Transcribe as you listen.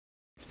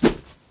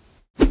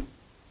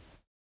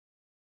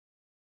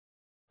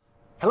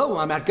Hello,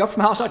 I'm Matt Guff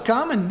from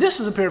house.com, and this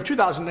is a pair of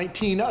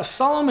 2019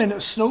 Salomon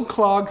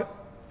Snowclog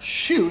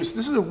Shoes.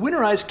 This is a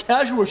winterized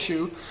casual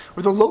shoe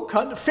with a low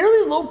cut,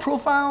 fairly low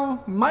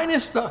profile,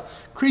 minus the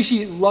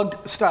crazy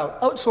lugged style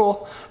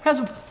outsole. Has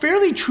a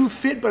fairly true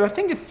fit, but I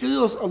think it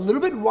feels a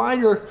little bit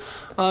wider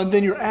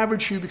than your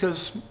average shoe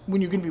because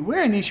when you're going to be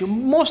wearing these, you'll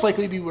most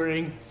likely be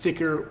wearing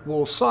thicker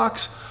wool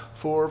socks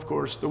for, of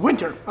course, the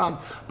winter.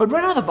 But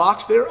right out of the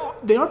box,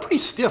 they are pretty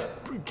stiff,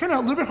 kind of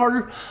a little bit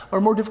harder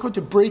or more difficult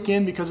to break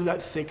in because of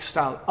that thick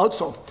style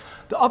outsole.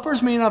 The upper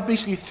is made of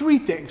basically three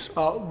things: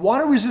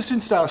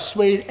 water-resistant style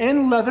suede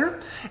and leather,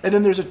 and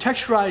then there's a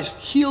texturized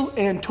heel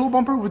and toe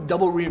bumper with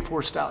double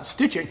reinforced style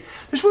stitching.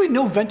 There's really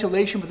no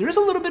ventilation, but there is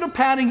a little bit of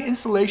padding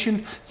insulation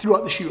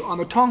throughout the shoe, on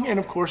the tongue and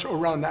of course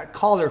around that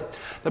collar.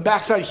 The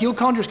backside heel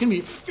counter is going to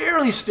be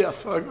fairly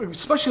stiff,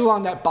 especially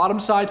along that bottom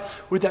side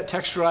with that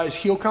texturized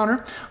heel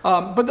counter.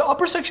 But the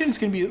upper section is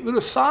going to be a little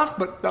soft,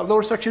 but that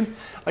lower section,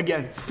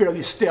 again,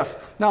 fairly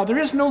stiff. Now there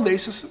is no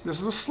laces. This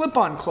is a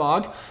slip-on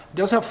clog. It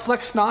does have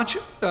flex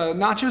notches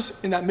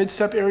in that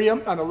mid-step area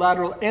on the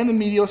lateral and the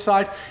medial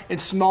side,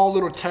 and small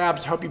little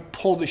tabs to help you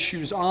pull the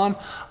shoes on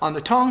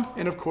the tongue,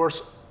 and of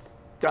course,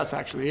 that's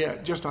actually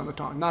it, just on the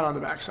tongue, not on the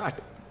back side.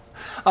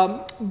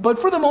 But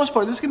for the most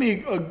part, this is going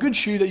to be a good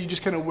shoe that you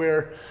just kind of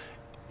wear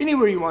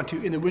anywhere you want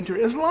to in the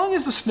winter, as long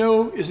as the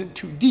snow isn't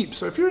too deep.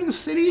 So if you're in the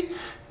city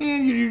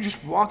and you're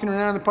just walking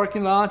around the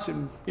parking lots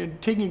and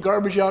taking your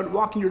garbage out,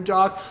 walking your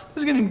dog,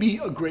 this is going to be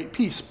a great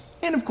piece.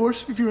 And of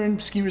course, if you're in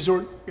ski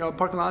resort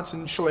parking lots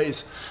and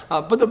chalets.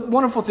 But the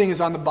wonderful thing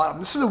is on the bottom.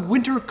 This is a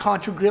winter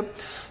contra grip.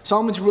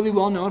 Salomon's really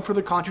well known for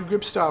the contra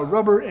grip style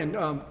rubber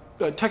and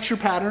texture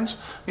patterns,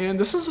 and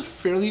this is a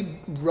fairly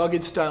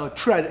rugged style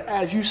tread,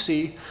 as you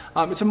see.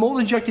 It's a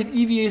mold injected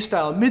EVA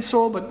style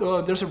midsole,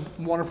 but there's a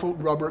wonderful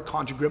rubber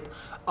contra grip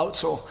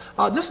outsole.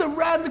 This is a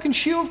rad looking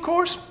shoe, of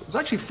course. It's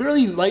actually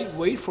fairly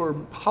lightweight for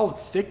how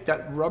thick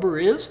that rubber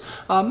is.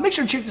 Make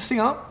sure to check this thing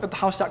out at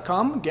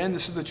thehouse.com. Again,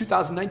 this is the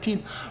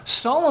 2019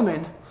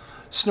 Salomon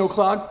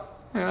Snowclog.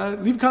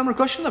 Leave a comment or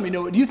question. Let me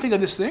know what you think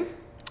of this thing.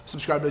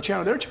 Subscribe to the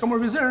channel there. Check out more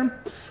videos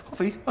there.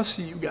 Hopefully, I'll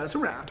see you guys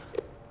around.